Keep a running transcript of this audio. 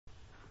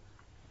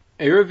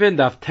Eruvin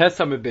daf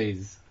Tesa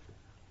Mebez.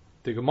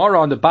 The Gemara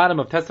on the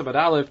bottom of Tesa Bad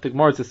Aleph, the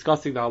Gemara is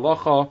discussing the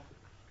halacha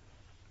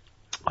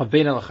of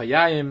Bein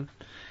al-Chayayim,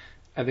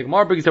 and the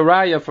Gemara brings a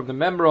raya from the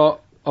memra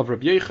of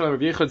Rabbi Yechon.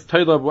 Rabbi Yechon's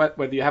Torah,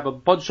 whether you have a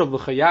bunch of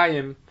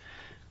l'chayayim,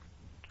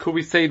 could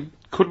we say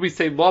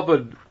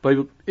lavud by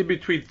in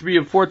between 3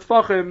 and 4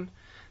 tefachim?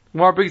 The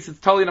Gemara brings it's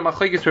telling the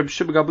machlekes from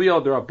Shimon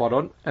Gamliel der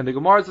Rabbanon, and the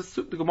Gemara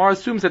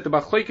assumes that the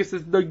machlekes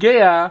is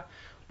negea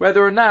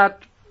whether or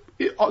not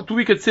do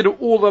we consider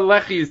all the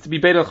lechis to be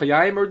Bein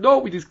al-Chayayim or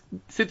no?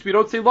 Since we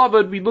don't say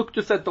lavud, we look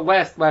just at the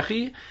last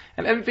lechi,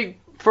 and anything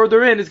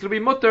further in is going to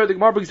be mutter. The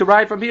Gemara brings a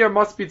raya from here,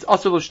 must be it's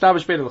asur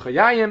l'shtavish Bein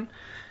al-Chayayim. And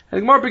the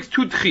Gemara brings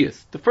 2 tchiyas.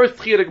 The first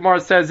tchiyah the Gemara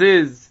says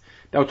is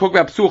that we're talking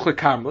about psuch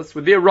lekarmos,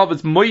 where there Rav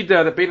is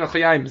moida that Bein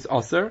al-Chayayim is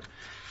asur.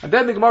 And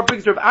then the Gemara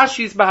brings Rav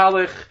Ashi's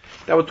mahalach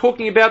that we're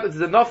talking about that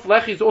there's enough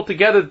lechis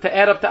altogether to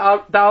add up to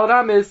Dalet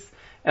Amis,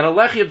 and a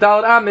lechi of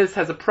Dalet Amis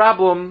has a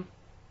problem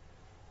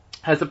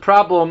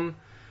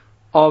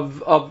of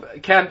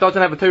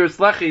doesn't have a teres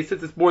lechi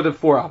since it's more than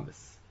 4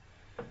 Amis.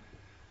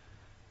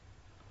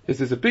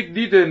 This is a big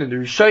nidin in the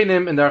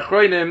Rishonim, in the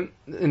Achronim,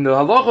 in the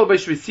halacha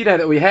b'shvisina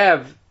that we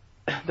have,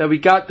 that we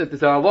got that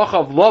there's a halacha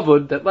of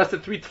lavud that less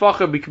than 3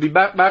 tefachim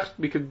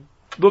we could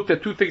look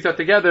at 2 things are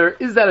together.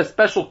 Is that a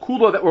special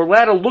kula that we're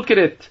allowed to look at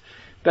it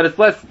that it's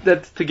less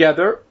that's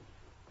together,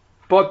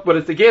 but when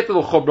it's the get to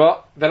the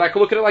chumrah, then I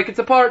can look at it like it's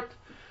apart?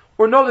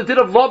 Or no, the din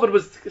of lavud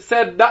was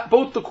said not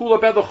both the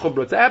kula and the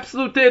chumrah. It's an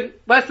absolute din,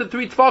 less than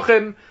 3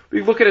 tefachim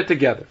we look at it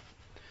together.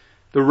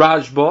 The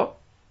Rashba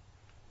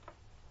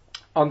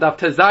on Daf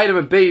Tezayim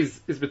and Beis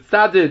is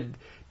mitzadid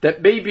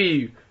that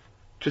maybe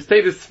to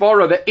say the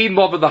svara that ain't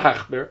lavud the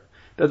hachmer,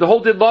 that the whole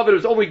din lavud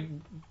was only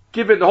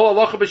given, the whole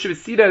halacha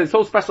b'shvisina, this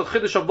whole special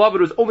chiddush of lavud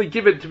was only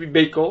given to be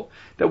mekel,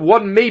 that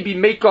one may be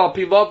mekel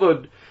pi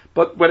lavud,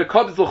 but when it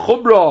comes to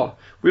chumrah,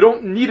 we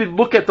don't need to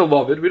look at the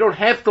lavud, we don't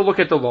have to look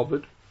at the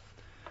lavud.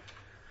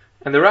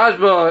 And the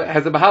Rashba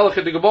has a mahalach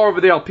in the Gemara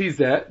over there, al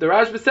pizeh. The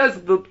Rashba says,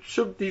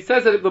 he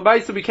says that the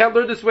Maisa we can't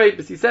learn this way,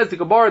 but he says the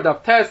Gemara,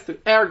 Daf Tes,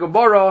 our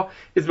Gemara,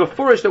 is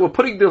befurish that we're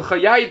putting the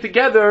Chayayim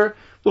together,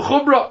 the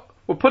Chumrah.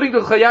 We're putting the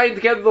Chayayim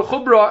together, the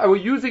Chumrah, and we're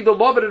using the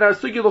lavud in our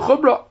sugi, the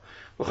Chumrah.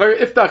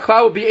 If the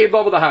cloud would be a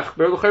lavud the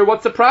hachmer,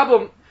 what's the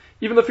problem?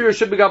 Even if you're a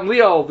Shimon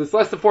Gamliel, there's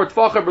less than 4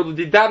 tefachim, or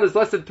the Didan is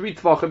less than 3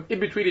 tefachim,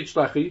 in between each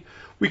lechi,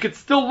 we could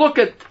still look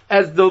at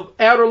as the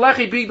outer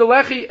lechi being the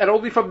lechi, and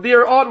only from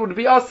there on would it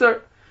be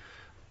aser.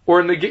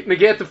 Or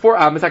negate to 4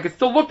 amis, I can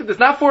still look at this,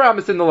 not 4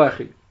 amis in the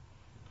lechi.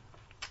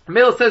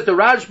 Mela says the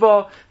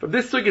Rashba from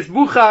this sug is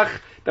muchach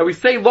that we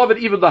say lavud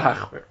even the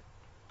hachmer.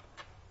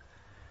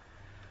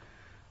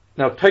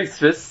 Now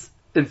Tosfos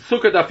in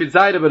Sukkot Daf Yud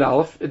ben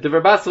Aleph in the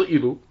Verbasel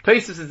Ilu,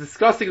 Tosfos is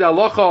discussing the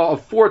halacha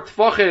of 4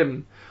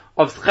 tefachim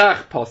of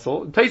schach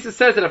pasol. And Tosfos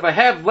says that if I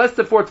have less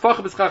than 4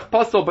 tefachim of schach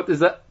pasol, but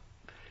there's a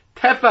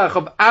tefach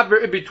of aver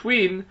in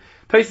between,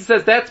 Tosfos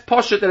says that's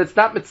poshut that it's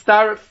not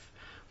mitzdarif.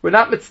 We're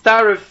not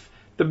mitzdarif.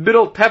 The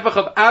middle tefach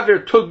of aver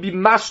to be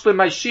mashlim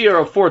my shear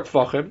of 4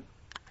 tefachim.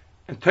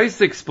 And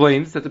Tosfos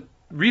explains that the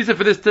reason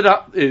for this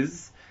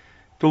is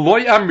the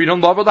loy amri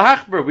don't lavud the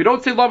hachmer. We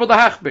don't say lavud the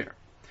hachmer.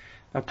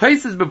 Now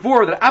Tosfos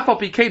before that afal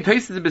became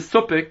Tosfos in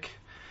besupik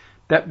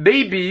that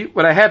maybe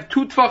when I have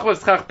 2 tefachim of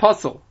schach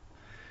pasol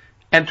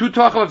and 2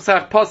 tefachim of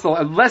schach pasol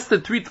and less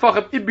than 3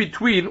 tefachim in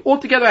between,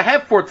 altogether I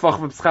have 4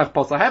 tefachim of schach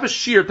pasol. I have a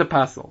shear to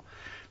pasol.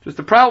 Just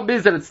the problem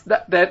is that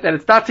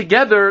it's not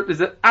together.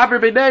 There's an aver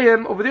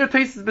b'neim over there.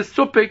 Tosfos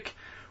besupik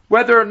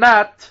whether or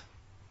not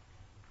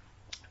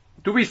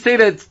do we say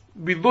that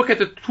we look at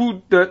the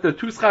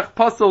 2 schach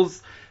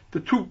pasols, the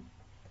 2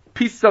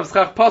 pieces of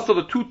schach pasol,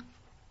 the 2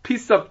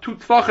 pieces of 2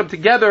 tefachim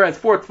together as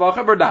 4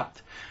 tefachim or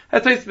not?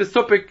 That's Tosfos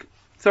besupik.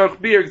 So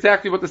be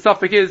exactly what the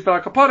suffix is,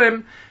 but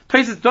akaponim,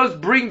 Tosfos does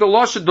bring the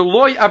lashon the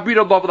loy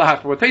abrida lavud the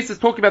hachmer. Tosfos is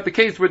talking about the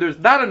case where there's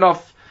not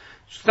enough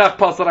schach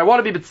pasol. I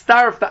want to be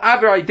mitzdarif the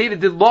aver I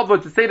dated did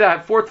lavud to say that I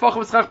have 4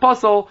 tefachim of schach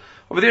pasol.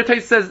 Over there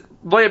Tosfos says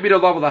loy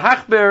abrida lavud the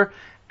hachmer,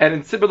 and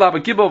in Sibur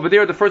Lava Gibel over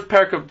there the first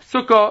parak of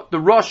Sukkah, the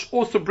Rosh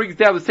also brings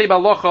down the same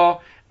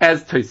halacha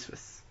as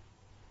Tosfos.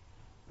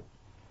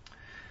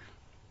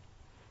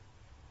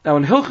 Now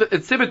in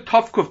Sibur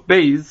Tovkuf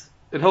Beis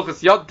in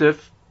Hilchas Yontif,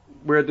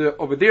 where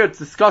over there it's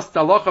discussed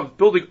the halacha of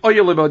building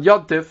oil about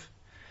Yontif,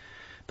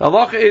 the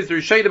halacha is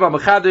Rishonim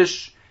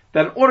HaMechadish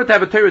that in order to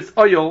have a teres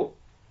oil,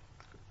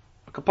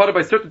 component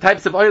by certain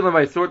types of oil,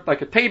 by sort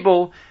like a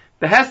table,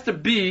 there has to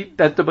be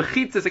that the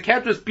bechitzas, it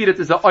can't just be that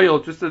there's an oil,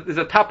 just there's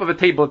a top of a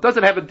table. It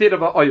doesn't have a din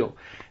of an oil.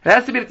 It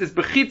has to be that there's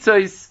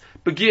bechitzas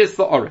begias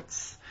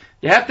la'aretz.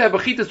 You have to have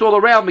bechitzas all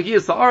around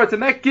begias la'aretz,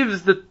 and that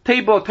gives the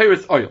table a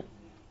teres oil.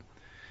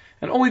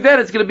 And only then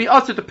it's going to be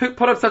usher to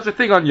put up such a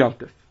thing on Yom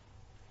Tov.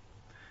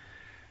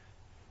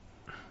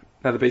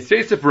 Now the Beis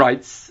Yosef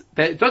writes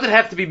that it doesn't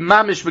have to be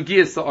mamish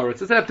begias la'aretz. It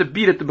doesn't have to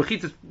be that the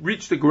bechitzas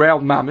reach the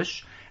ground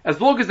mamish. As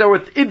long as they're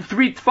within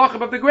 3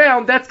 tefachim of the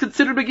ground, that's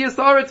considered begias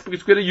la'aretz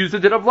because we're going to use the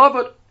din of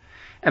lavud.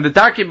 And the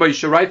Darkei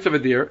Moshe writes over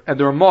there, and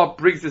the Ramah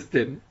brings this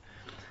din,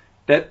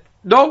 that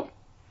no,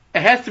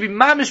 it has to be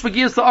mamish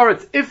begias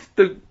la'aretz. If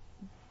the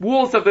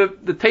walls of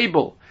the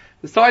table,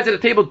 the sides of the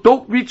table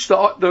don't reach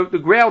the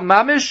ground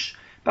mamish,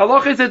 the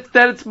halacha is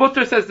that it's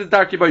mutter, says the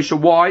Darkei Moshe.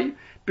 Why?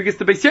 Because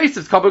the Beis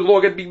Yosef's kabbalah law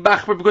get being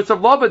machmer because of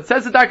Lavan.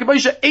 Says the Darkei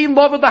Moshe, ain't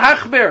Lavan the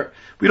hachmer.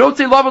 We don't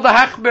say Lavan the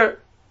hachmer.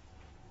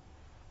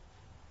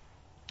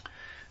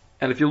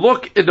 And if you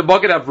look in the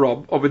Magen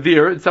Avram over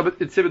there, in Simon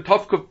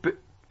Tovkuf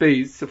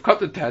Beis of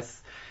Katan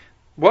Tes,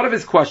 one of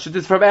his questions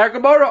is from Ar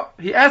Gemara.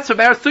 He asks from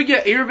Ar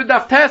Sugya Eir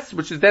V'Daf Tes,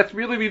 which is that's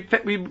really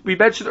we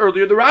mentioned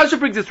earlier. The Raja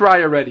brings this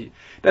raya already.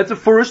 That's the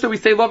first that we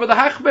say Lavan the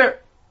hachmer.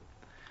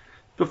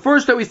 The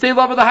first that we say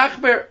Lavan the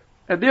hachmer.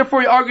 And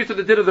therefore he argues to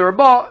the din of the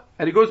Ramah,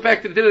 and he goes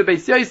back to the din of the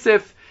Beis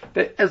Yosef,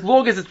 that as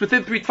long as it's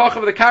within 3 tfachim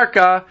of the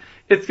karka,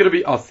 it's going to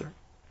be aser.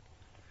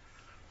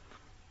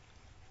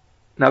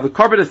 Now the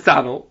Karban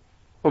Esanel,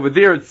 over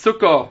there in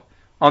Sukkah,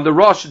 on the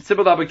Rosh, in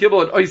Sibel Abba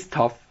Gibel, and Ois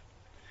Taf,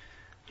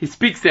 he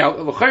speaks out.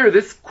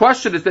 This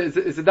question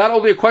is not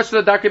only a question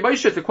of Darkei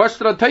Moshe, it's a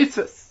question on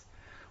Taisus.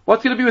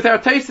 What's going to be with our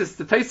Taisus?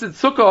 The Taisus in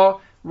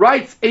Sukkah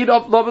writes, Eid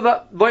of Lo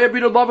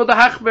Yabridu Lava the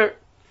Hachmer.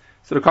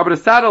 So the Karban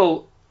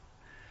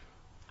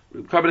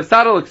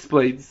Esanel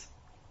explains.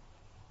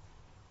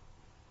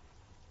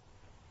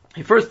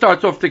 He first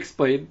starts off to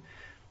explain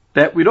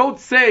that we don't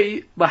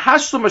say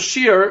Lahashlam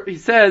Ashir. He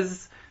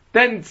says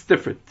then it's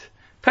different.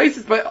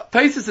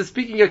 Taisus is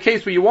speaking a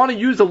case where you want to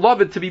use a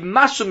loved to be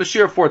mashal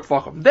Ashir for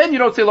tfachim. Then you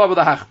don't say love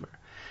the hachmer.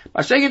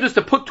 Mashayim just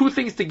to put two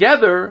things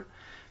together,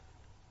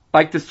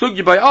 like the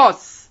sugya by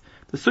us,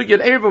 the sugya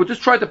and Erva, we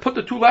just try to put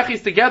the two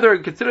lechis together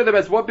and consider them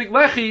as one big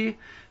lechi.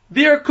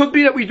 There could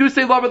be that we do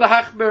say love the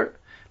hachmer.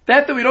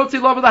 That we don't say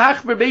love of the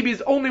hachmer maybe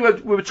is only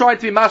when we're trying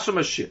to be mashal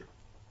Ashir.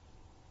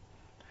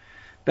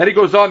 Then he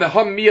goes on, the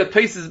Hammiyah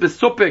Taisus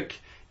besupik,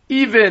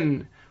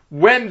 even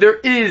when there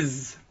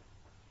is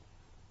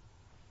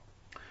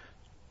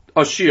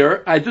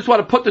Ashir, I just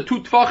want to put the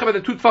 2 tfachim and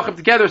the 2 tfachim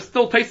together,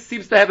 still Taisus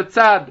seems to have a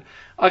tzad,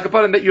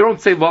 that you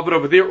don't say love it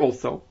over there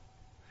also.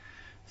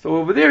 So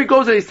over there he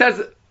goes and he says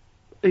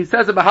in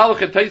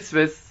Mahalach and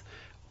Taisvis,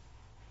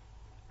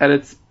 and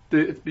it's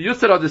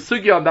Yusar on the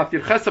Sugya on Daf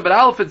Yirchesa but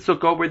Aleph in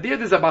Sukkah, where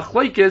there's a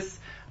machlekes,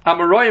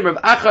 Amoraim, Rav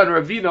Acha and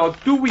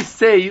Ravino, do we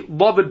say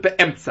love it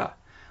be'emtza?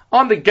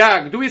 On the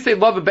gag, do we say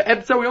love it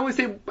be'emtza? We only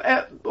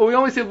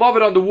say love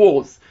it on the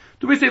walls.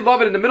 Do we say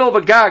love it in the middle of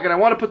a gag, and I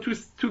want to put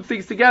two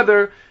things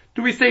together?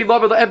 Do we say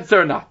love it be'emtza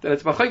or not? And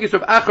it's machlekes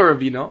Rav Acha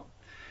Ravino.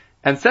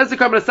 And says the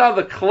Karban Esanel,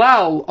 the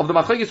klal of the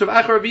machlekes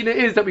Rav Acha Ravino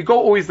is that we go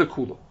always the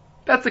kula.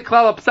 That's the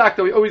klal of psak,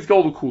 that we always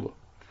go the kula.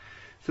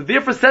 So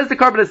therefore says the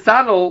Karban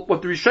Esanel,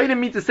 what the Rishonim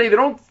mean to say, they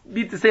don't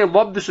mean to say a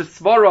love the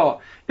svara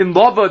in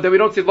lava, that we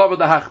don't say lava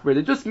the hachber.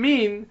 They just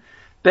mean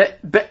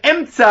that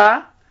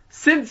be'emtza,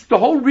 since the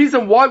whole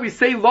reason why we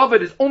say love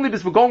it is only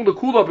because we're going the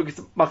kula, because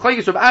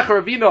machlekes Rav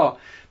Acha Ravino,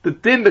 the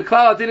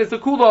klal din is the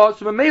kula,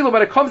 so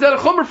when it comes out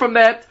of chumr from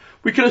that,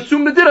 we can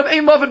assume the din of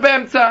ein love it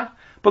be'emtza.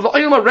 But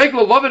a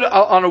regular love it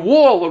on a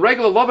wall, a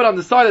regular love it on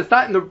the side, it's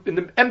not in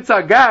the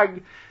emtza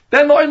gag,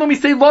 then when we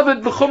say love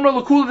it, the chumrah,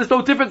 the kula, there's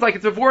no difference, like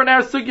it's before an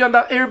hour sugi on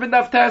that Erev and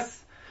Daf Tes.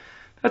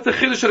 That's the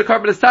chiddush of the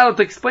Karban Esanel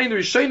to explain the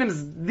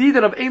Rishonim's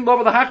needed of ein love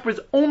of the hachber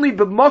is only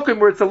b'makom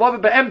where it's a love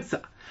it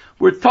be'emtza.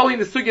 Where it's telling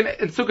the sugi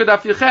in Sukkah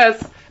Daf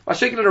Yeches, by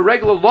shaking on a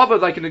regular love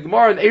it, like in the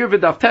Gemara and Erev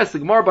and Daf Tes, the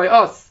Gemara by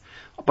us,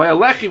 by a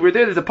lechi, where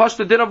there's a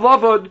pashta din of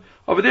lavod,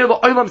 over there the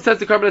oilam says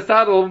the Karban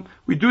Esanel,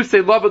 we do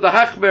say love of the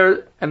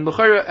hachber, and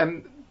l'chayra,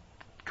 and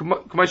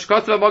K'may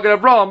shekatzav Magen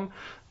Avram,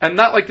 and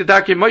not like the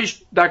Darkei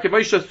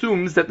Moshe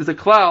assumes that there's a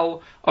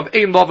klal of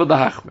ein love of the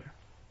hachmer.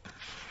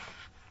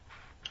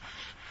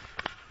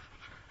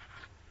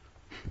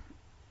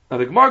 Now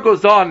the Gemara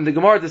goes on, and the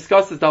Gemara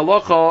discusses the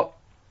halacha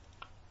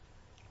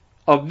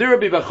of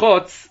nirabi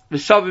b'chotz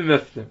v'shavim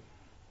miftim.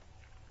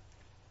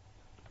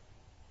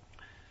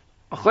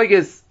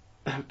 Machlekes,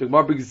 the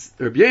Gemara brings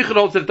Rabbi Yechon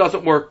holds that it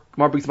doesn't work.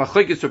 Gemara brings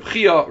machlekes Reb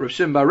Chia, Reb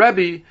Shimon bar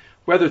Rebbe,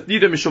 whether it's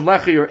neither mishum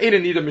lechi or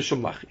ain't neither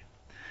mishum lechi.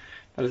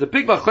 Now there's a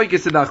big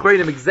machlekes in the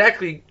Achreinim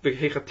exactly the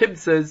Hechatim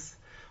says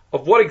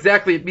of what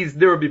exactly it means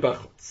nirabi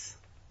b'chotz.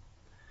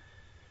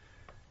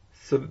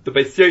 So the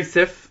Beis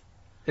Yosef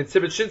in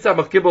Simon Shinsa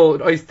Machgibel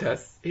in Ois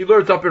Tes, he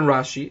learns up in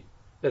Rashi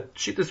that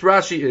this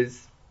Rashi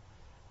is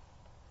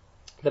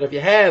that if you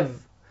have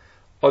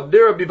a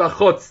nirabi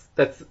b'chotz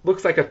that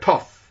looks like a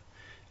tuf,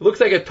 it looks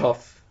like a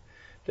tuf.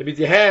 That means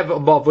you have a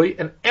mavli,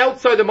 and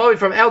outside the mavli,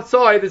 from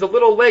outside, there's a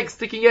little leg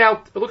sticking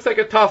out. It looks like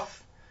a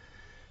tuf.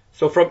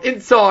 So from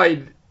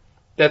inside,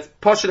 that's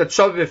pasha that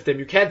shaviftim.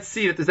 You can't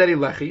see that there's any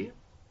lechi.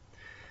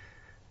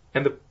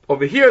 And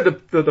over here, the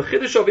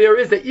chiddush over here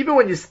is that even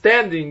when you're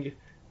standing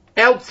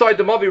outside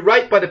the mavli,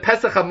 right by the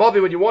Pesach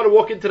HaMavi, when you want to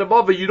walk into the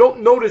mavli, you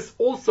don't notice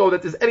also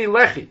that there's any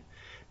lechi.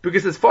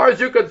 Because as far as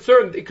you're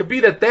concerned, it could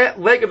be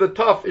that leg of the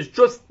tuf is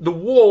just the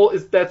wall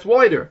that's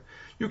wider.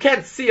 You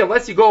can't see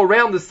unless you go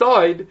around the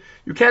side.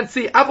 You can't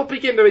see. Apple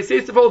Pekin, the Beis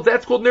Yosef holds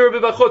that's called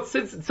nirabi b'chotz.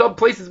 Since in some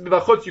places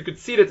b'chotz you could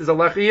see that there's a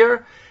lechi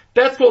here,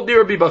 that's called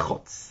nirabi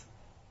b'chotz.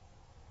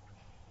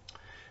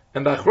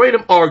 And the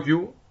Achreinim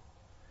argue,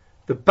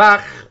 the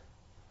Bach,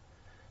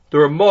 the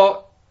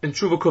Ramah, in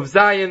Tshuva Kuf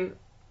Zayin,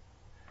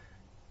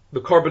 the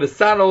Karban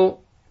Esanel,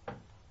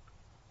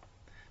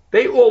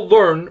 they all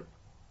learn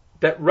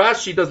that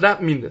Rashi does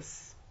not mean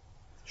this.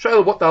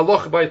 Shaila what the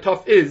halacha by a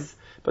tuf is,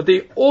 but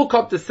they all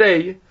come to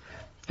say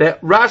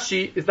that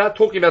Rashi is not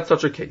talking about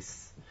such a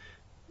case.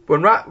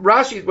 When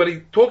Rashi, when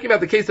he's talking about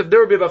the case of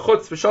Nirbi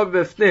B'chutz V'Shav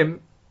B'Fnim,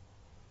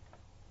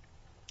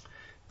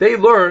 they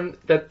learn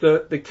that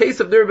the case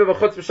of Nirbi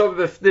B'chutz V'Shav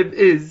B'Fnim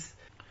is,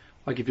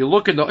 like if you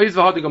look in the Oiz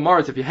V'Hadi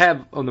Gemaras, if you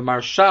have on the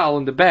Marshal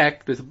in the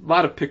back, there's a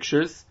lot of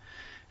pictures.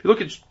 If you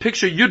look at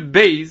picture Yud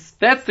Beis,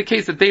 that's the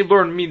case that they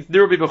learn means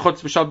Nirbi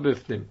B'chutz V'Shav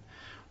B'Fnim,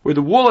 where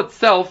the wall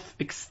itself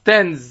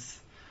extends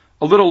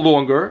a little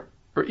longer,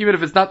 or even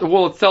if it's not the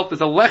wall itself,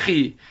 there's a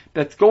lechi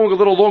that's going a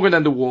little longer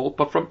than the wall,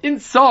 but from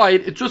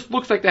inside, it just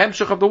looks like the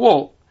hemshech of the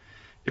wall.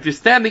 If you're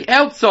standing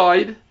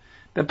outside,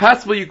 then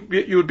possibly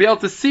you would be able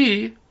to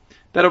see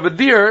that over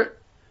there,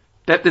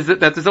 that there's a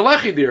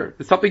lechi there.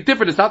 It's something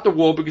different. It's not the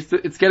wall, because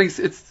it's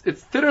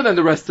thinner than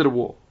the rest of the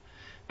wall.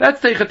 That's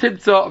the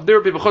Chatimtza of the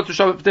Rabbi B'chutz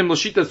V'Shav B'Fnim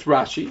L'shitas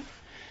Rashi.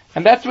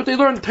 And that's what they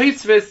learn.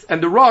 Tosfos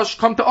and the Rosh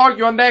come to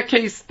argue on that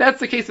case. That's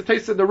the case that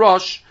Tosfos and the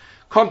Rosh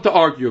come to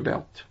argue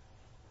about.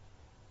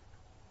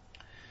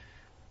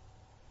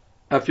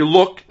 Now, if you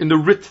look in the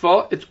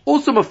Ritva, it's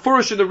also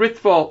mafurish in the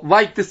Ritva,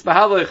 like this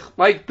Mahalach,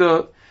 like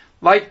the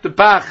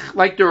Bach,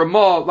 like the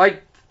Ramah,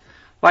 like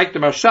the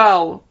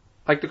Marshal,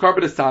 like the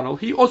Karbanisano.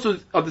 He also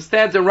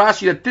understands in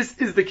Rashi that this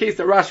is the case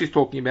that Rashi is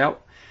talking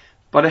about.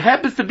 But it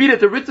happens to be that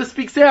the Ritva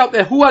speaks out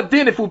that Hu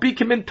Adin, if it would be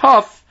Kimin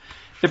Tuf,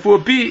 if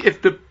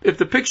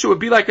the picture would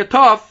be like a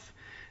Tuf,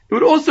 it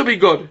would also be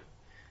good.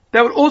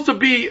 That would also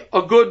be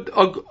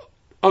also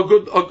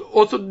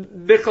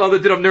Nichal the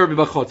din of Nirbi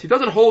B'chutz. He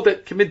doesn't hold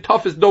that Kimin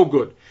Tuf is no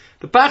good.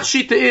 The Bach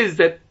Shita is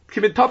that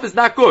Kimin Tuf is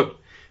not good.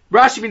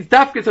 Rashi means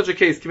Dafka in such a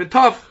case. Kimin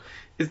Tuf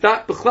is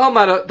not, B'chlal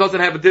Mara doesn't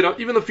have a din of,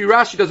 even if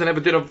Rashi doesn't have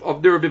a din of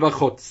Nirbi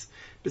B'chutz.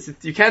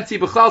 You can't see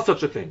B'chlal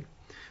such a thing.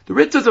 The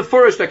Ritz is a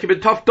furish that Kimin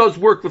Tuf does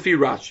work with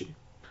Rashi.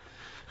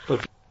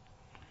 But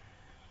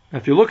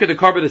if you look at the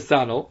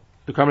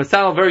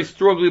Karbanisano very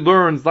strongly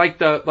learns, like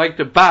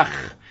the Bach,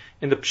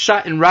 in the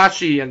Pshat in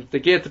Rashi, and the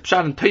get the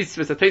Pshat in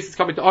Tosfos, the Tosfos is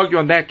coming to argue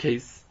on that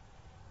case.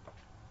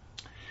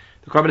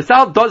 The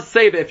Karbanisal does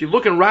say that if you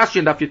look in Rashi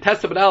and Daf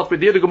Yutes and Aleph, where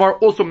the Gemara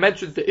also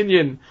mentions the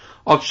Inyan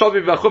of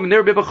Shavi V'Achum and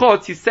Nirbi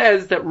B'chutz, he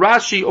says that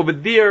Rashi over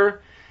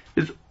there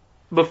is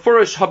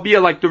Befurish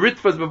Habiyah, like the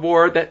Ritvas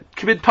before, that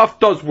Kimin Tuf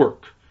does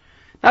work.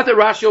 Not that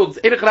Rashi holds,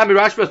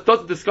 Rashi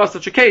doesn't discuss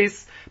such a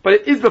case, but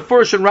it is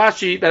Befurish in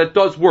Rashi that it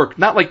does work,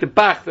 not like the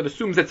Bach that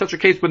assumes that such a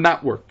case would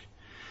not work.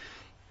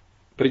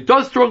 But he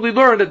does strongly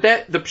learn that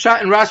the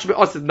Pshat in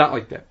Rashi is not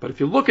like that. But if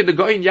you look at the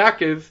Goyin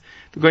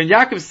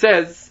Yaakov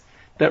says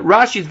that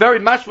Rashi is very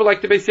mashma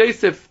like the Beis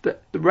Yosef. The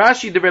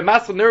Rashi, the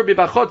Remasel Nirbi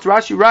B'chutz,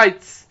 Rashi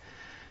writes,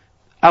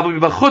 Abu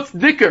B'chutz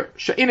Dicker,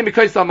 Sha'ina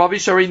B'koisel Amavi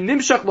Shari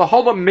Nimshach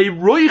L'Holam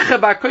Meiroiche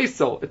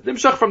B'koisel. It's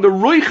Nimshach from the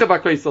Roiche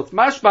B'koisel. It's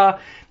mashma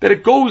that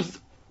it goes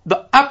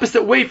the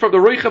opposite way from the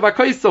Roiche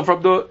B'koisel,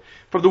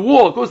 from the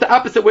wall. It goes the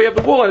opposite way of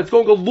the wall, and it's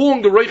going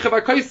along the Roiche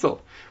B'koisel,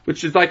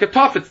 which is like a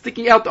Tuf. It's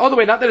sticking out the other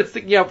way, not that it's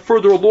sticking out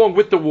further along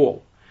with the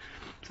wall.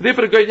 So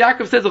therefore, the Goyin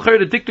Yaakov says the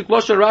Diktuk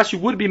Lashon Rashi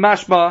would be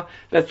mashma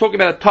that's talking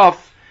about a Tuf,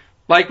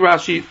 like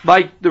Rashi,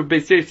 like the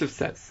Beis Yosef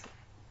says.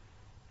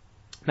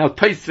 Now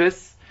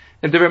Tosfos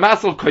and the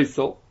Remasel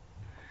Koisel,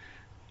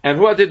 and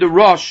who did the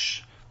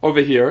Rosh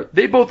over here,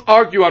 they both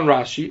argue on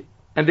Rashi,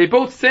 and they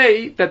both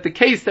say that the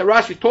case that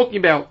Rashi is talking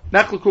about,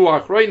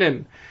 Nachlaku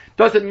Achroinim,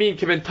 doesn't mean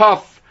Kimin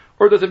Tuf,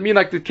 or doesn't mean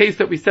like the case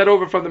that we said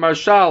over from the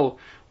Marshal,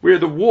 where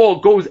the wall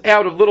goes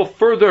out a little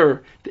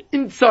further, the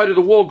inside of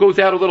the wall goes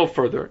out a little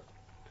further.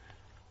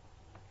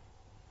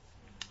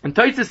 And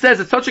Tosfos says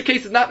that such a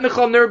case is not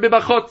Nichal Nirbi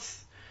B'chutz.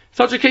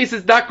 Such a case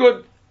is not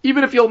good.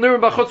 Even if you'll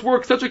Nirbi B'chutz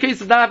work, such a case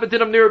does not have a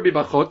din of Nirbi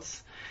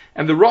B'chutz.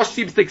 And the Rosh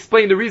seems to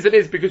explain the reason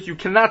is because you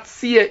cannot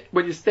see it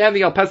when you're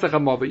standing al Pesach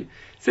HaMavi.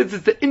 Since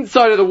it's the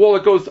inside of the wall,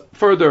 it goes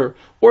further.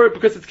 Or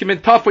because it's Kimin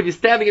Tuf, when you're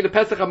standing in the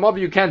Pesach HaMavi,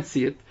 you can't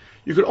see it.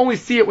 You can only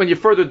see it when you're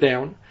further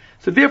down.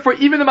 So therefore,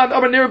 even the Ma'ad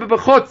Amar Nirbi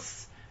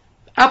B'chutz,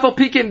 Afal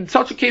Pikin,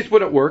 such a case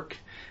wouldn't work.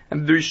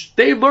 And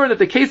they learn that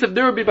the case of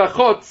Nirbi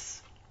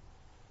B'chutz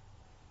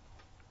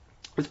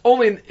is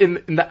only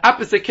in the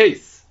opposite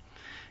case.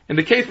 In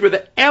the case where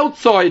the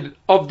outside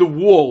of the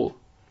wall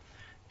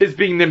is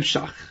being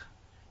nimshach.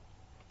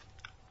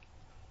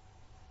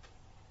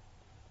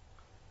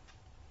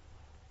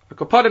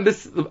 Maybe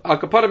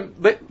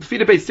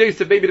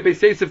the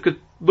Beis Yosef could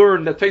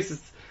learn that Tosfos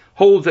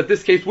holds that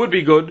this case would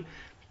be good,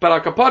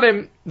 but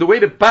the way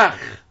the Bach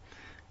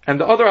and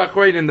the other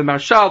Achroin in the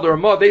Marshal, the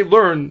Ramah, they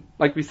learn,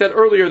 like we said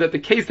earlier, that the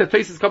case that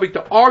Tosfos is coming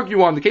to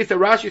argue on, the case that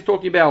Rashi is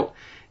talking about,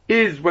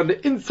 is when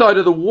the inside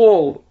of the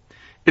wall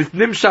is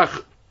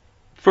nimshach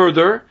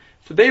further.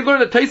 So they learn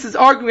that Tosfos is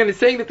arguing and is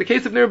saying that the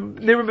case of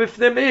Nirbi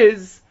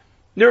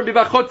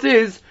B'chutz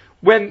is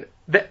when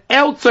the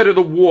outside of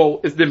the wall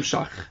is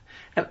nimshach.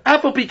 And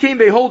Afal Pikin,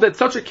 they hold that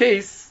such a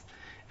case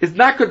is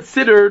not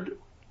considered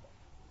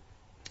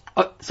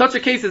a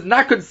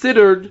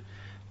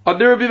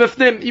Nirbi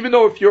B'fnim, even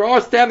though if you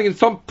are standing in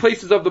some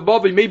places of the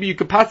Bavi, maybe you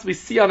could possibly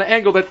see on an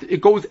angle that it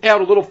goes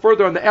out a little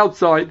further on the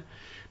outside,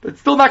 but it's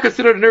still not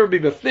considered a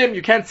nirbi b'fnim.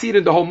 You can't see it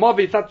in the whole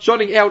mavi. It's not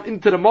jutting out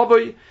into the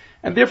mavi,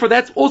 and therefore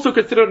that's also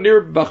considered a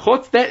nirbi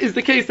b'chutz. That is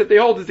the case that they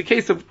hold is the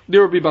case of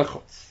nirbi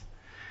b'chutz.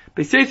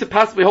 Beis Yosef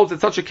possibly holds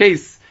that such a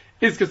case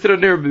is considered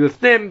nirbi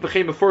b'fnim,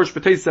 v'chein meforish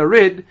b'teis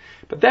arid,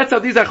 but that's how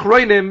these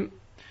achroinim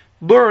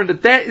learn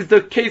that is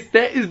the case.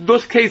 That is the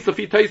case of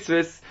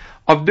Tosfos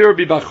of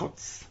nirbi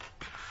b'chutz.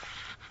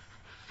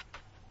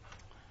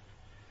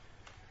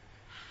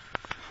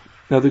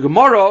 Now the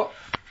Gemara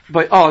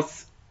by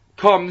us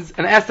comes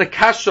and asks a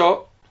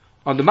kasha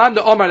on the man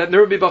the Omar that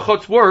nirbi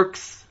b'chutz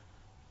works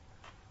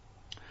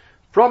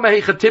from a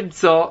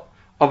heicha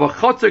of a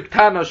chotzer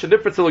tana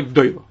shenifretz el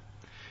gdoila.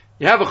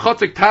 You have a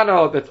chotzer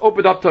tana that's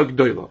opened up to a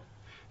gdoila.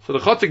 So the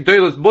chotzer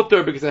gdoila is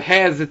mutter because it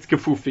has its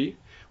gefufi.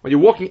 When you're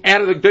walking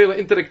out of the gdoila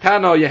into the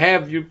tana,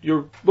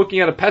 you're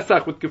looking at a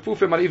pesach with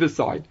gefufim on either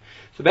side.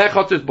 So that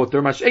chotzer is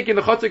mutter. Mashekin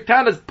the chotzer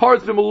tana is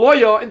parts of the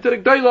maloya into the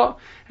gdoila,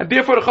 and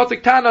therefore the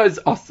chotzer tana is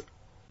asr.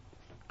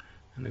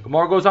 And the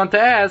Gemara goes on to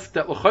ask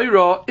that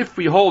l'chayra, if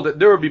we hold that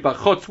nirbi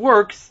b'chutz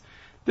works,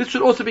 this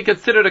should also be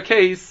considered a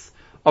case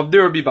of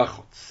nirbi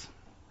b'chutz.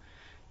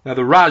 Now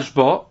the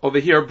Rashba over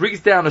here brings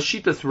down a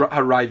shitas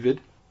haravid,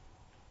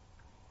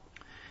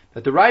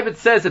 that the Ravid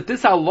says that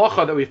this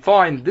halacha that we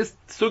find, this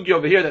sugi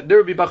over here that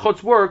nirbi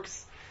b'chutz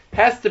works,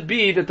 has to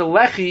be that the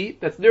lechi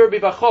that's nirbi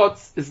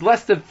b'chutz is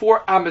less than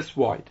 4 amis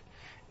wide.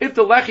 If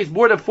the lechi is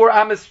more than 4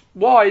 amis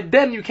wide,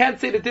 then you can't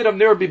say the din of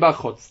nirbi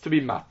b'chutz to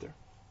be matter.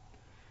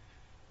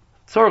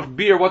 Tzorach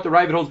beer, what the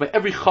Ravid holds by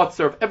every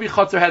chutzner. If every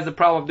chutzner has the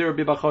problem of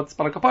nirbi b'chutz,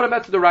 but a kapanim,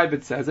 that's what the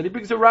Ravid says, and he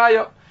brings a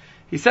raya.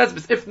 He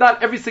says, if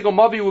not, every single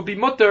mavi will be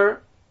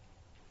mutter,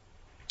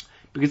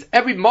 because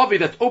every mavi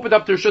that's opened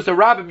up to Rishus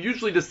HaRabim,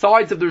 usually the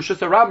sides of the Rishus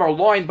HaRabim are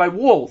lined by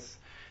walls.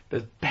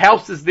 The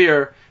house is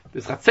there,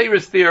 there's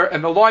chatzeris there,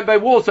 and they're lined by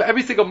walls. So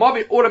every single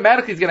mavi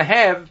automatically is going to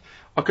have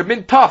a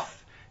kamin tuf.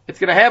 It's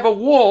going to have a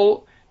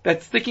wall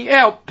that's sticking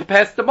out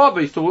past the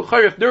mavi. So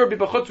if nirbi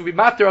b'chutz will be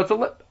matter,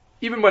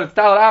 even when it's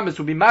Talad Amis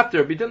will be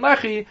matter, b'din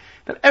lechi,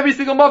 then every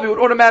single mavi would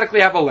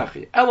automatically have a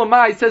lechi.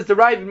 Elamai says the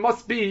right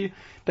must be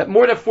that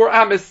more than 4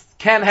 amis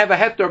can have a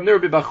heter of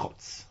nirbi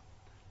b'chutz.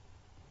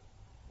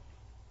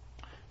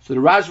 So the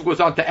Rashi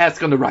goes on to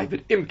ask on the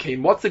Ravid,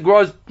 Imkain, what's the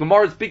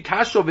Gemara's big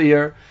kash over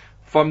here?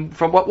 From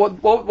what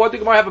the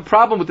Gemara have a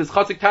problem with this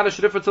chasik tana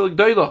shadifat tzelig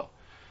doila?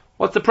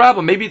 What's the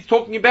problem? Maybe it's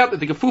talking about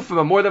that the gefufim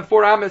are more than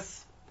 4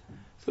 amis.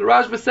 So the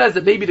Rashba says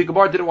that maybe the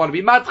Gemara didn't want to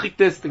be matchik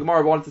this. The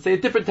Gemara wanted to say a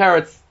different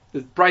teretz.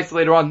 The price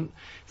later on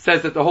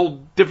says that the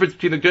whole difference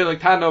between the doila and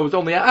tana was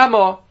only an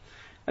amma,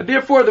 and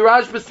therefore the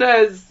Rashba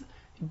says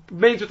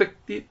remains with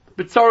the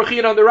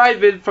B'tzarachin on the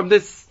Ravid from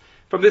this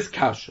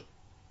kasha.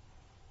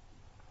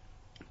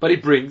 But he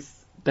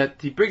brings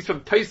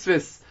from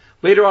Tosfos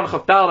later on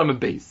Chavdalam and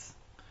Beis,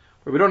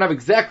 where we don't have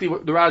exactly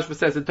what the Rashba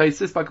says in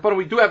Tosfos, but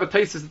we do have a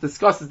Tosfos that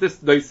discusses this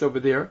dice over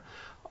there.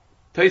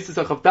 Tosfos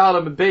of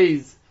Chavdalam and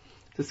Beis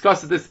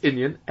discusses this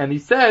Inyan, and he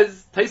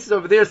says Tosfos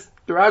over there.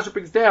 The Rashba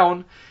brings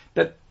down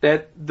that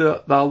the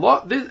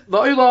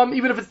Olam,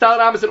 even if it's Talad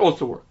Amis, it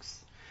also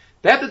works.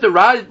 That the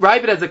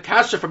Ravid has a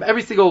kasha from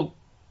every single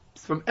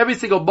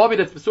Bobby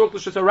that's Besurach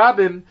L'Shus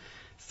HaRabim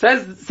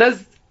says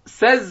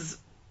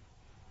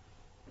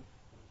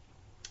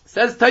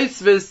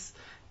Tosfos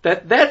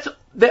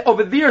that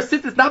over there,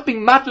 since it's not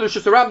being matter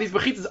L'Shus HaRabim, these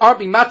mechitzas aren't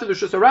being matter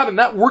L'Shus HaRabim,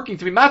 not working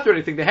to be matter or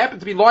anything. They happen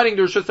to be lining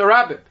the L'Shus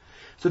HaRabim.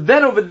 So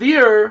then over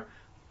there,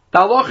 the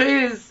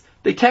halacha is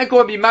they can't go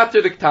and be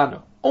matter the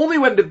Ketana. Only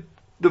when the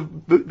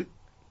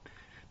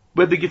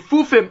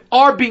gefufim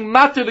are being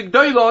matter the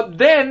Gdoila,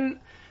 then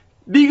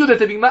being that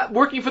they're being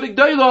working for the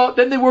Gdoila,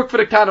 then they work for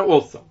the Ketana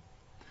also.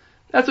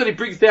 That's what he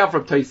brings down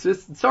from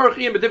Tosfos. Tzarach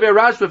Iyam b'divrei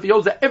Rashba, if he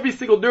holds that every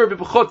single nirbi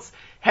b'chutz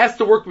has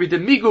to work with the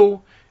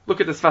migu.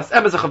 Look at this fast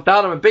emazach of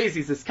Dalam and Beis.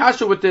 He says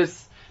kasha with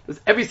this. Does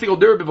every single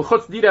nirbi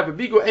b'chutz need to have a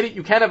migu?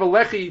 You can't have a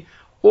lechi.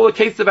 All the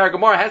cases of our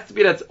Gemara has to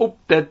be that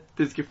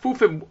this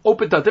gefufim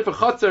open to a different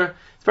chutzner.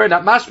 It's very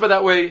not mashma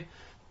that way.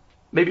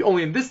 Maybe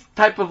only in this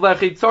type of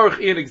lechi. Tzarach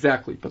Iyam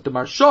exactly. But the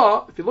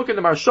Marsha, if you look in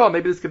the Marsha,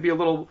 maybe this could be a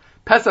little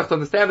pesach to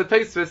understand the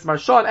Tosfos.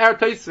 Marsha and our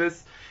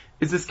Tosfos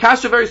is this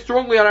kasha very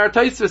strongly on our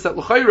Tosfos that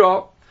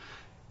l'chayra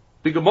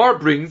the Gemara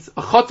brings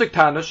a chotzik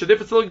tana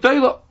shadifat l'g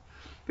doila.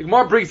 The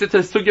Gemara brings it to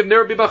sugim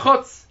nirbi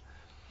b'chutz.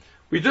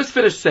 We just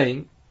finished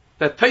saying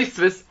that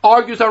Tosfos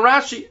argues on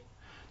Rashi.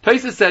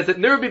 Tosfos says that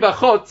nirbi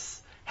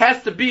b'chutz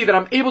has to be that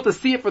I'm able to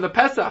see it from the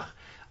Pesach.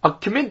 A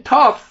kamin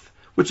taf,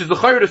 which is the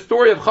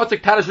story of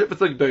chotzik tana shadifat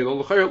l'g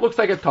doila. L'chayra, it looks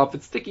like a taf.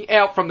 It's sticking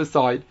out from the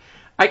side.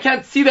 I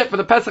can't see that from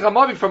the Pesach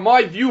Hamavi. From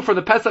my view from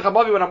the Pesach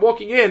Hamavi when I'm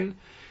walking in,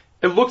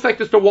 it looks like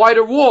just a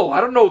wider wall.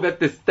 I don't know that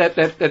that's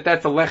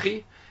a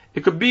lechi.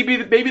 It could be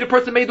maybe the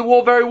person made the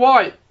wall very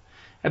wide,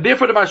 and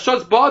therefore the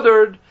Marsha's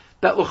bothered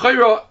that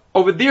l'chayra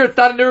over there it's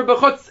not a nirbi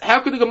b'chutz. How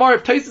could the Gemara,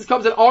 if Tosfos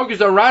comes and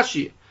argues on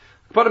Rashi,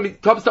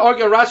 comes to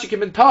argue on Rashi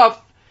Kimin Taf,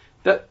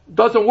 that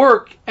doesn't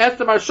work? Ask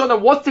the Marsha,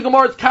 then what's the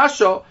Gemara's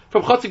kasha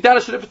from chotzik dana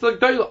shadifat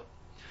l'gdoila?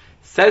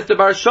 Says the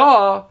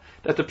Marsha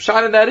that the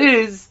pshat in that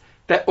is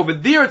that over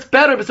there it's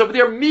better, but over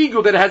there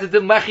migu that it has a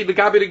din lechi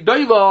legabi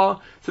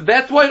gdoila, so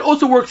that's why it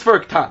also works for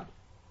a ktan.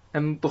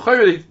 And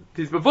the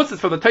these bevusses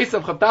from the taste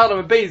of Chavdal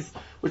and Beis,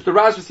 which the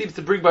Rashi seems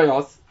to bring by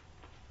us,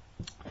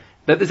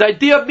 that this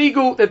idea of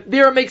migu that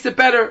there makes it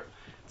better.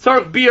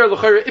 Tzarech beer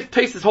l'chayre. If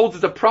Taisus holds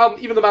is a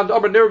problem, even the man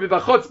Omar nirabi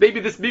b'chutz, maybe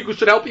this migu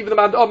should help. Even the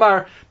man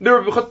Omar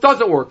nirabi b'chutz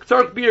doesn't work.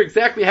 Tzarech beer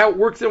exactly how it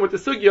works in with the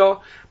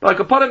sugya. But like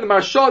upon him, the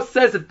Marsha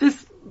says that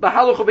this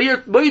b'halach over here,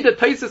 moida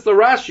Taisus the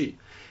Rashi,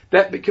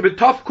 that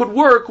Kibbutz could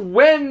work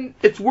when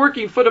it's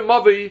working for the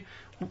Mavi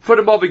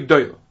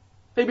Gdoila.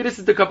 Maybe this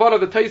is the kavanah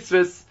of the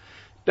Taisus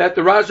that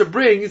the Raja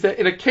brings, that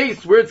in a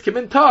case where it's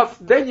Kimin Tov,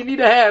 then you need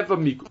to have a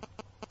migu.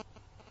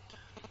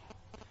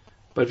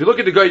 But if you look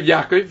at the guy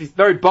Yaakov, he's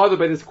very bothered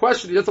by this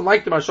question. He doesn't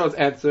like the Marshal's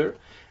answer.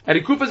 And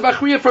he kufas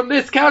machriya from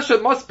this kasha,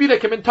 it must be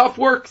that Kimin Tov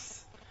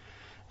works.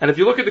 And if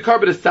you look at the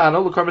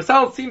Karbanisano, the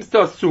Karbanisano seems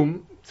to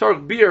assume,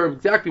 Tzarech beer,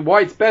 exactly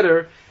why it's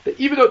better, that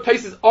even though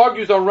Taisus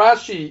argues on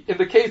Rashi, in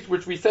the case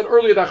which we said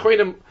earlier, that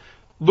Achronim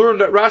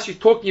learned that Rashi's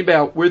talking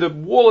about, where the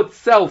wall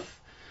itself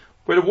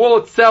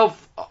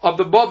of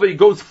the Bavi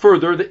goes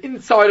further, the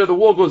inside of the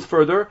wall goes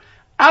further,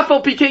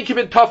 Afal Pikein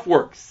Kimin Tov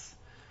works.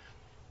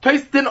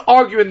 Taisus didn't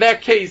argue in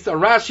that case on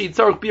Rashi,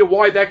 Tzarech beer,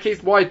 why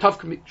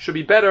Tov should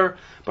be better.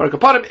 But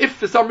upon him, if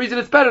for some reason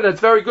it's better,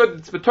 that's very good,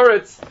 it's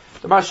B'turetz,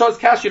 the Marshal's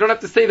Kash, you don't have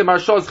to say the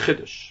Marshal's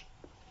Chiddush.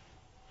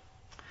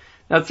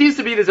 Now it seems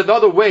to be there's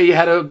another way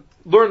how to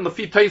learn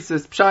Lefi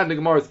Taisus, Pshat in the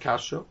Gemara's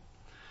Kasha.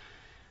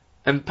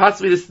 And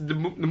possibly this, the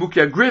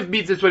Mukya Griv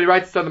means this when he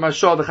writes it on the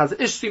Marshal, the Chaz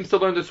Ish seems to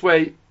learn this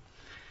way,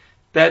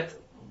 that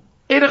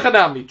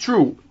Edechanami,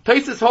 true,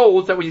 Taisus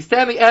holds that when you're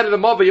standing out of the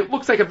Mavi, it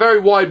looks like a very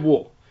wide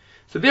wall.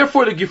 So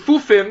therefore the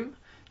Gifufim,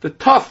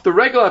 the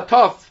regular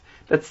tuff,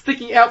 that's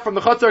sticking out from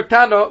the Chatzar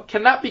Tana,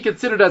 cannot be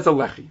considered as a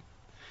Lechi.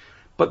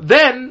 But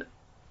then,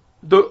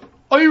 the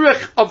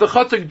Oirich of the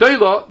Chatzar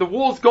Gdoila, the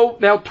walls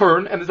now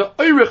turn, and there's an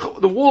Oirich,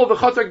 the wall of the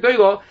Chatzar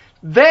Gdoila,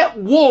 that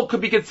wall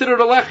could be considered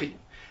a Lechi.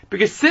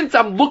 Because since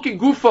I'm looking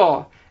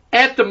Gufa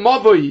at the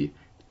Mavoi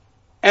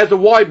as a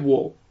wide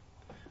wall,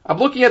 I'm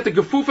looking at the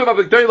Gefufim of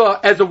the Gdoila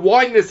as a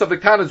wideness of the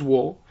Tana's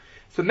wall,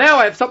 so now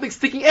I have something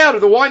sticking out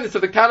of the wideness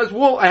of the Tana's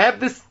wall. I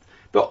have this,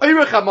 the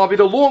Oirich HaMavi,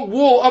 the long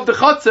wall of the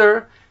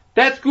Chatzar,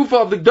 that's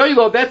Gufa of the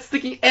Gdoila, that's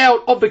sticking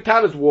out of the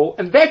Tana's wall,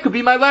 and that could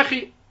be my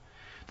Lechi.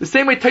 The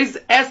same way Taisus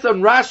asks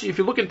on Rashi, if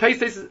you look in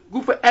Taisus,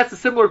 Gufa asks a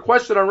similar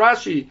question on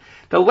Rashi,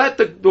 to let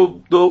the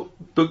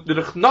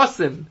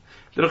Rechnosim,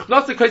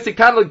 Kaisik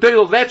Tana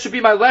Gdoila, that should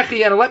be my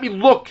Lechi, and let me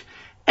look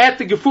at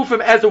the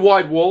Gefufim as a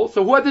wide wall.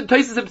 So who did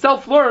Taisus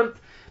himself learn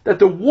that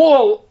the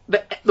wall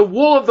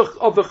of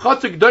the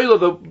Chatzar Gdoila,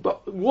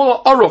 the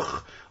wall of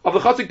Aruch of the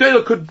Chatzar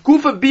Gdoila could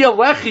Gufa be a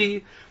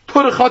Lechi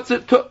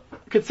to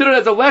consider it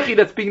as a Lechi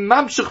that's being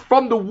mamshich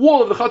from the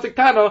wall of the Chatzar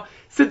Tana,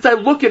 since I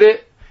look at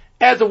it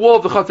as a wall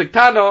of the Chatzar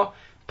Tana.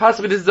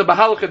 Possibly this is a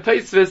Bahalach and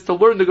Taisvis to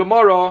learn the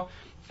Gemara,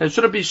 and it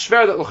shouldn't be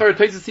shver that L'chayr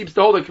Taisus seems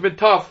to hold that Kimin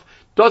Tov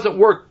doesn't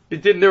work,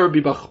 it didn't never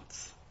be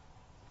B'chutz.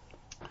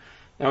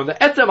 Now in the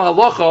Etzem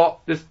Halacha,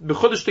 this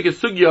B'chudish Tika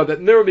Sugya, that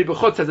Nirmi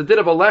B'chutz has a din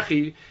of a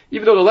Lechi,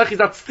 even though the Lechi is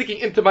not sticking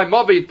into my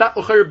Mavi, it's not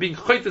L'chayr being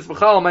Chaytis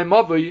B'chal on my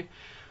Mavi,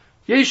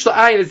 Yesh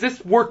La'ayin, is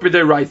this work with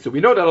Deraisa? We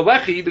know that a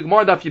Lechi, the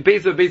Gemara Daf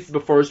Yibeza basis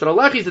before, that a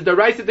Lechi is a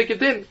Deraisa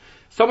Dikadin.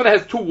 Someone that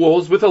has two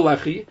walls with a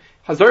Lechi,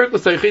 Hazarik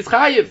L'Seichi is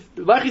Chayiv.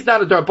 The Lechi is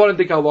not a Darabon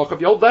Dik Halacha.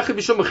 If you hold Lechi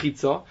B'Shum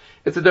Mechitza,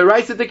 it's a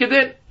Deraisa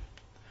Dikadin.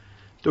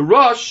 The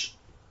Rosh,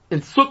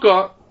 in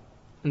Sukkah,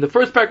 in the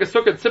first parak of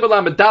Sukkah,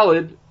 Tzibah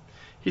Medalid,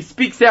 he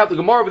speaks out, the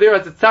Gemara over there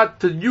has a tzad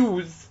to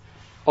use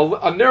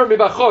a ner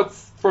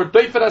mibachotz for a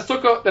doifet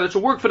HaSukkah, that it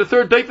should work for the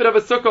third doifet of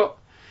a Sukkah.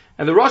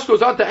 And the Rosh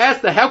goes on to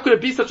ask that, how could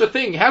it be such a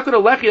thing? How could a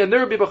lechi, a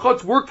ner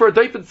mibachotz, work for a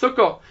doifet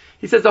Sukkah?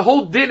 He says the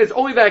whole din is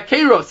only that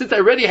Akera, since I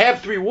already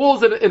have three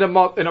walls in a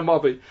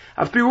Mavi.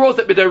 I have three walls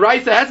that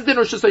B'deraisa has a din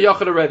or Rosh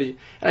Hashanah already.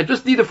 And I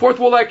just need the fourth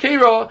wall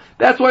Akera,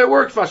 that's why it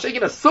works. For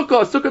shaking a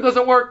Sukkah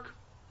doesn't work.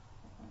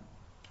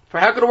 For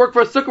how could it work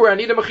for a Sukkah where I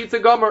need a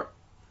Mechitza Gomer?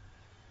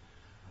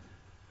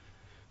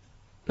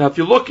 Now if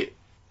you look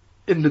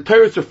in the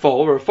Teretz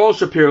Rafal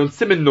Shapiro and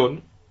Siman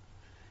Nun,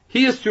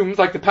 he assumes,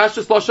 like the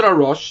Pashtus Lashon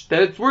HaRosh,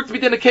 that it works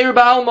within a Keir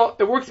Ba'alma,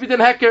 it works within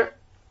Heker.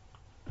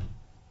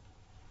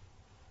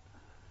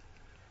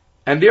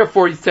 And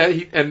therefore he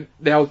said, and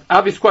now the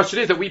obvious question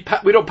is that we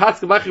don't pass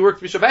Lechi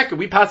works B'Shem Heker,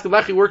 we pass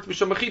Lechi works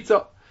B'Shem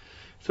Mechitza.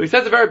 So he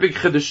says a very big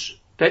Chiddush,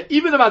 that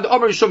even the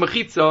Omer B'Shem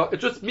Mechitza, it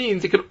just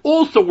means it can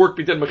also work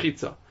within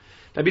Mechitza.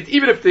 That means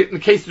even if in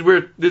cases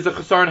where there's a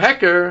Chasar and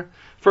Heker,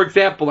 for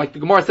example, like the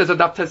Gemara says on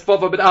Daf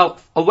Tesvav Abed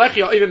Alf, a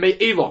Lechi or even Mei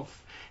Elov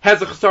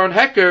has a Chasar and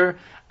Heker,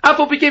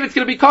 Apple became it's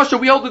going to be kosher.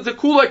 We hold it's a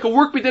kula, it can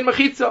work within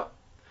Mechitza.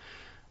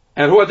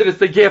 And who did it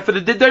say, yeah, for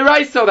the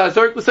Didayraisa, that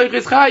Zarek L'Seich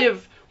is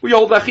Chayiv, we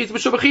hold Lechitz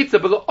B'Shem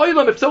Mechitza. But the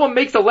Oilam, if someone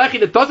makes a Lechi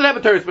that doesn't have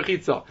a Teres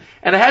Mechitza,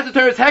 and it has a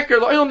Teres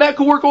Heker, the Oilam, that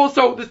could work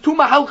also. There's two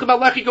Mahalchim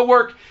that Lechi could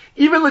work.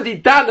 Even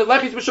L'Didan, the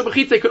Lechitz B'Shem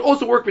Mechitza, could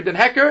also work within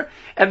Heker,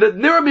 and the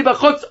Nira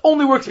Mibachutz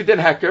only works within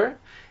Heker,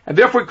 and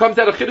therefore it comes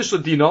out of Chiddush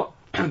L'Dina,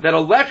 that a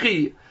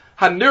Lechi,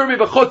 hanirmi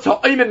b'chutz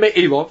ha'aymin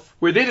me'elov,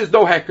 where there is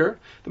no hecker.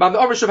 The man the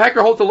Amrish of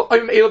hecker holds the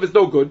aymin me'elov is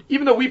no good.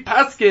 Even though we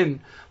paskin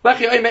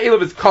lechi aymin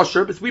me'elov is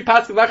kosher, but we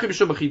paskin lechi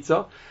b'shum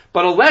mechitza.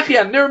 But a lechi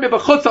hanirmi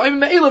b'chutz ha'aymin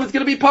me'elov is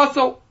going to be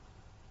pasul.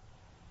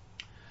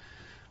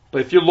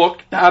 But if you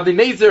look, the Avnei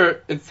Nezer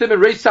in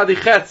Siman Reish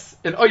Tzadichetz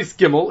in Ois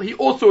Gimel, he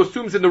also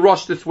assumes in the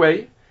Rosh this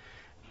way,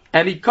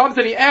 and he comes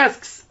and he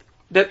asks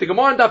that the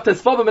Gemara in Daf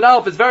Tesvavim and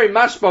Aleph is very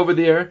mashma over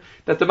there,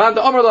 that the man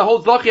the Amar that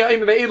holds Lechi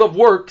Ha'ayim Ve'elov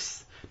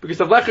works, because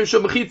of Lechem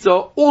Shum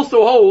Mechitza,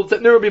 also holds that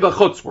Nirbi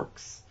B'chutz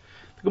works.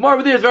 The Gemara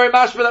over there is very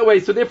mashma that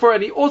way, so therefore,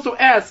 and he also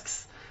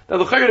asks that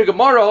the Chayr the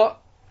Gemara,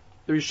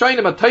 the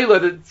Rishayim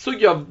Atayla, the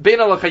Sugya of Bein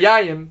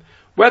Al-Chayayim,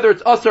 whether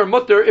it's Asar or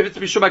Mutter, if it's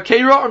Mishum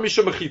HaKeira or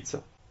Mishum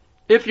Mechitza.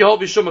 If you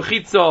hold Mishum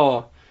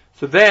Mechitza,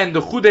 so then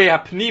the Chudei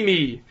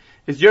HaPnimi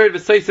is Yered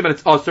V'Seisim and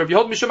it's Asar. If you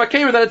hold Mishum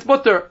HaKeira, then it's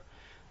Mutter.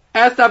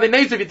 Ask Avnei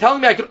Nezer, if you're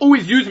telling me I can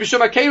always use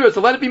Mishum HaKeira,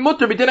 so let it be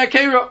Mutter, B'din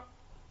HaKeira.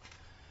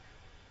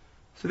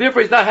 So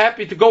therefore he's not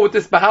happy to go with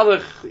this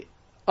Bahalach,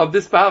 of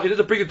this Bahalach. He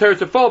doesn't bring the Torah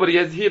to fall, but he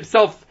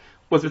himself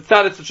was with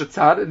Tzad such a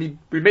Tzad, and he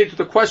remains with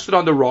a question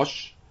on the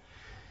Rosh.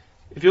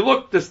 If you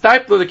look, the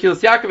Stipler, the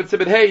Kilas Yaakov and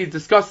Siman Hay, he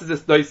discusses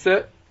this Noise,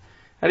 and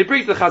he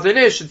brings the Chazon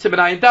Ish, and Siman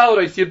Ayin Dal,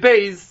 Ois Yud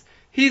Beis,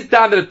 he's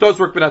down that it does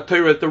work with that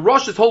Torah. The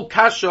Rosh's whole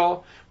kasha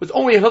was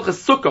only in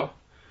Hilchas Sukkah.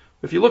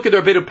 If you look at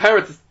their Beit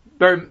Paretz, it's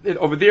very,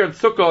 over there in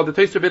Sukkah, the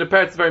taste of Beit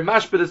Paretz is very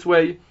mashba this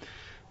way.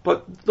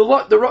 But the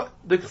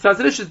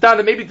Chazon Ish is down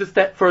that maybe just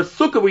that for a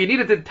Sukkah where you need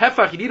it in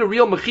Tefach, you need a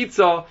real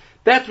Mechitza,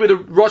 that's where the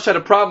Rosh had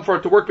a problem for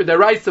it to work with their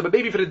Raisa, but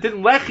maybe if it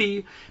didn't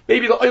Lechi,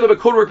 maybe the Oilam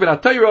could work with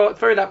that Torah. It's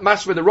very not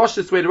mashba the Rosh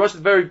this way. The Rosh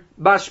is very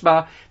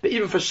mashba that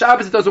even for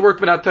Shabbos it doesn't work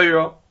with that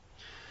Torah.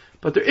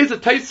 But there is a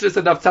Taisus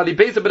and Tzadi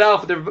Beis Ben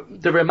Alf, the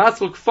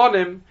Remasul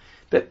Kfanim,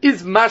 that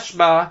is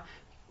mashma,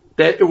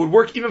 that it would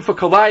work even for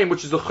Kalayim,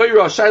 which is a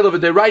Chayra, a Shaila, a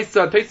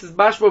Deraisa, Taisus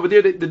mashma over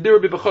there, the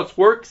Nirbi B'chutz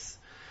works.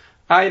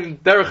 Ayin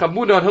Derech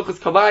Hamuna and Hilchas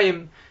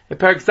Kalayim, and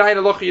Perek Zayin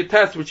Alochi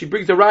Yates, which he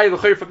brings a Raya, the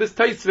Chayra from this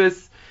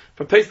Taisus,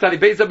 from Taisus Tzadi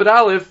Beis Ben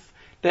Alef,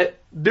 that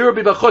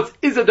Nirbi B'chutz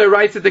is a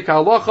Deraisa, the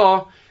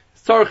Kalacha,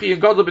 Sarchi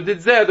and Gadol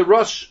B'did Zeh, the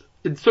Rosh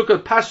in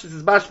Sukkot Pashtus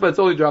is mashma, it's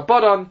only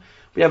Drabanan.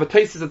 We have a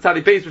Taisus at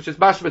Tzadi Beis, which is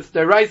mashma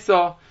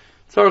deraisa,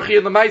 tzarchi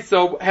and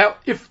lemaisa. How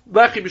if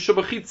lechi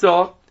b'shum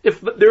mechitza,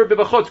 if the Nirbi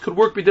b'chutz could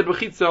work b'din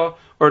mechitza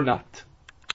or not.